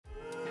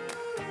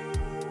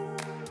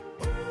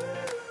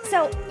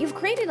So you've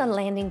created a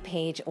landing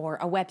page or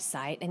a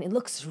website and it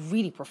looks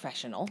really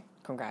professional.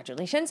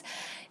 Congratulations.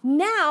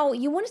 Now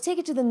you want to take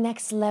it to the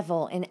next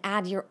level and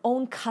add your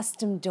own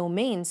custom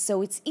domain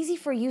so it's easy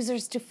for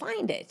users to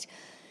find it.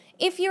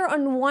 If you're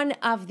on one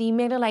of the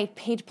MailerLite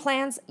paid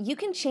plans, you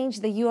can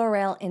change the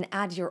URL and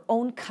add your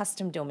own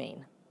custom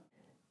domain.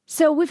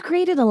 So we've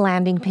created a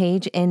landing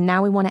page and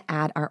now we want to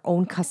add our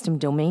own custom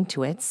domain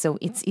to it so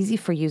it's easy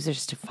for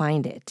users to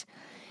find it.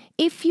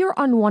 If you're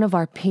on one of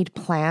our paid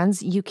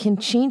plans, you can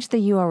change the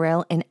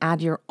URL and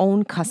add your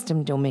own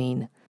custom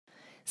domain.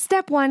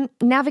 Step 1,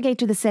 navigate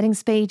to the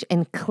settings page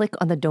and click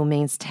on the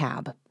Domains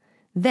tab.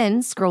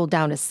 Then scroll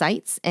down to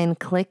Sites and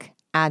click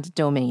Add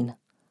Domain.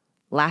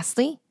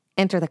 Lastly,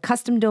 enter the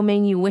custom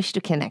domain you wish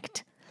to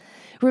connect.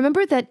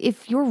 Remember that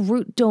if your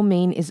root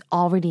domain is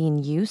already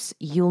in use,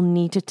 you'll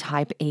need to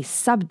type a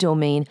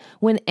subdomain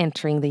when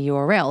entering the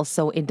URL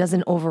so it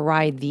doesn't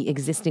override the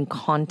existing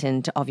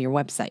content of your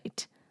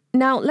website.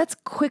 Now, let's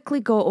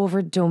quickly go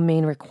over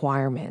domain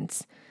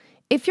requirements.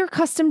 If your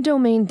custom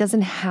domain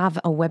doesn't have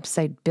a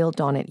website built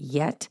on it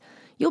yet,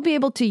 you'll be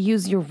able to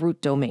use your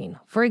root domain.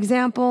 For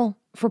example,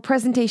 for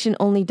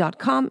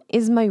presentationonly.com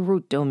is my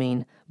root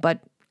domain, but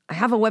I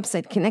have a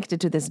website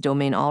connected to this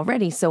domain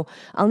already, so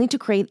I'll need to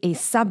create a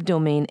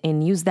subdomain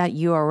and use that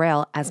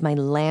URL as my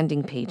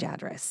landing page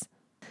address.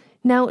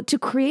 Now, to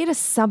create a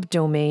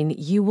subdomain,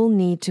 you will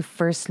need to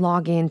first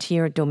log into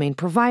your domain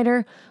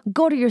provider,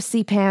 go to your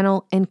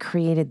cPanel, and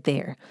create it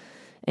there.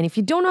 And if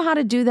you don't know how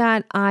to do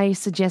that, I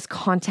suggest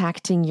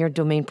contacting your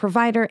domain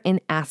provider and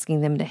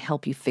asking them to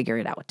help you figure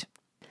it out.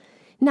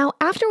 Now,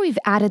 after we've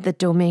added the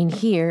domain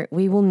here,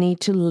 we will need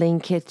to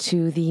link it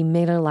to the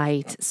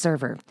MailerLite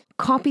server.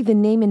 Copy the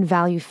name and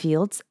value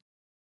fields.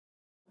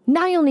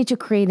 Now you'll need to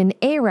create an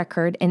A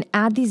record and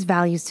add these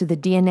values to the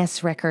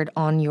DNS record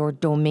on your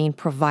domain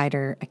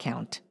provider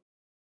account.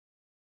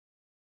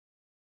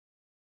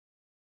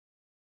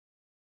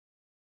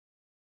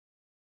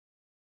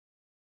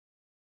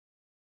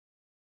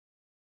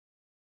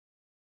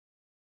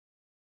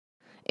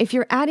 If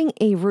you're adding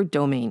a root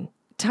domain,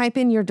 type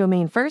in your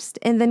domain first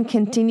and then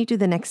continue to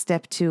the next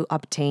step to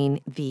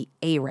obtain the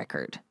A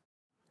record.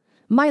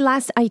 My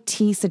last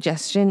IT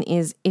suggestion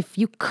is if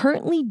you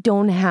currently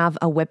don't have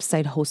a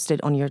website hosted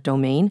on your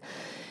domain,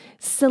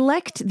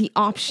 select the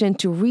option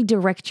to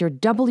redirect your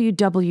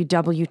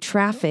www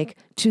traffic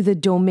to the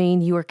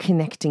domain you are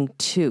connecting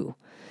to.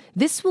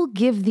 This will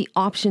give the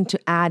option to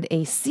add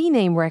a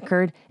CNAME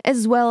record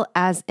as well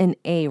as an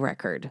A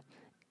record.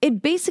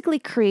 It basically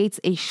creates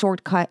a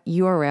shortcut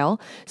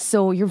URL,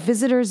 so your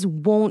visitors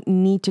won't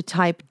need to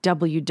type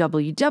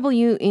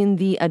www in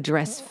the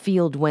address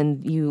field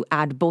when you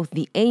add both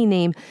the A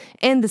name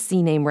and the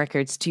CNAME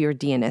records to your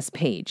DNS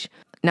page.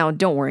 Now,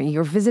 don't worry,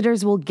 your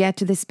visitors will get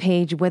to this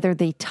page whether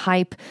they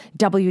type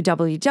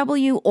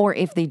www or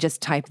if they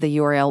just type the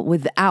URL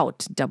without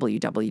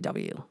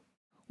www.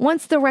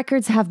 Once the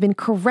records have been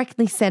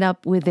correctly set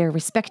up with their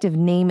respective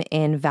name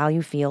and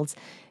value fields,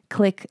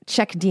 click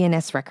Check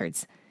DNS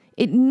Records.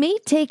 It may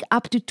take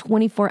up to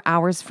 24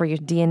 hours for your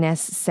DNS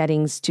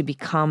settings to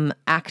become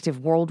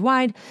active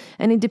worldwide,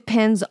 and it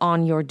depends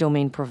on your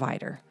domain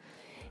provider.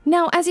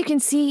 Now, as you can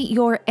see,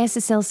 your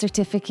SSL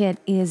certificate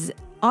is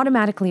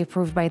automatically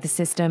approved by the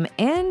system,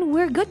 and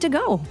we're good to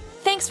go.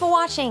 Thanks for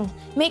watching.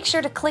 Make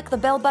sure to click the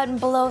bell button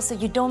below so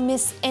you don't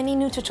miss any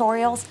new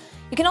tutorials.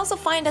 You can also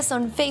find us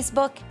on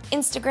Facebook,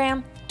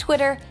 Instagram,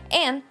 Twitter,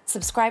 and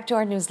subscribe to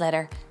our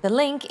newsletter. The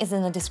link is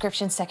in the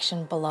description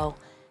section below.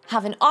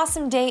 Have an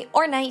awesome day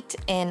or night,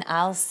 and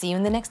I'll see you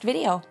in the next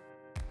video.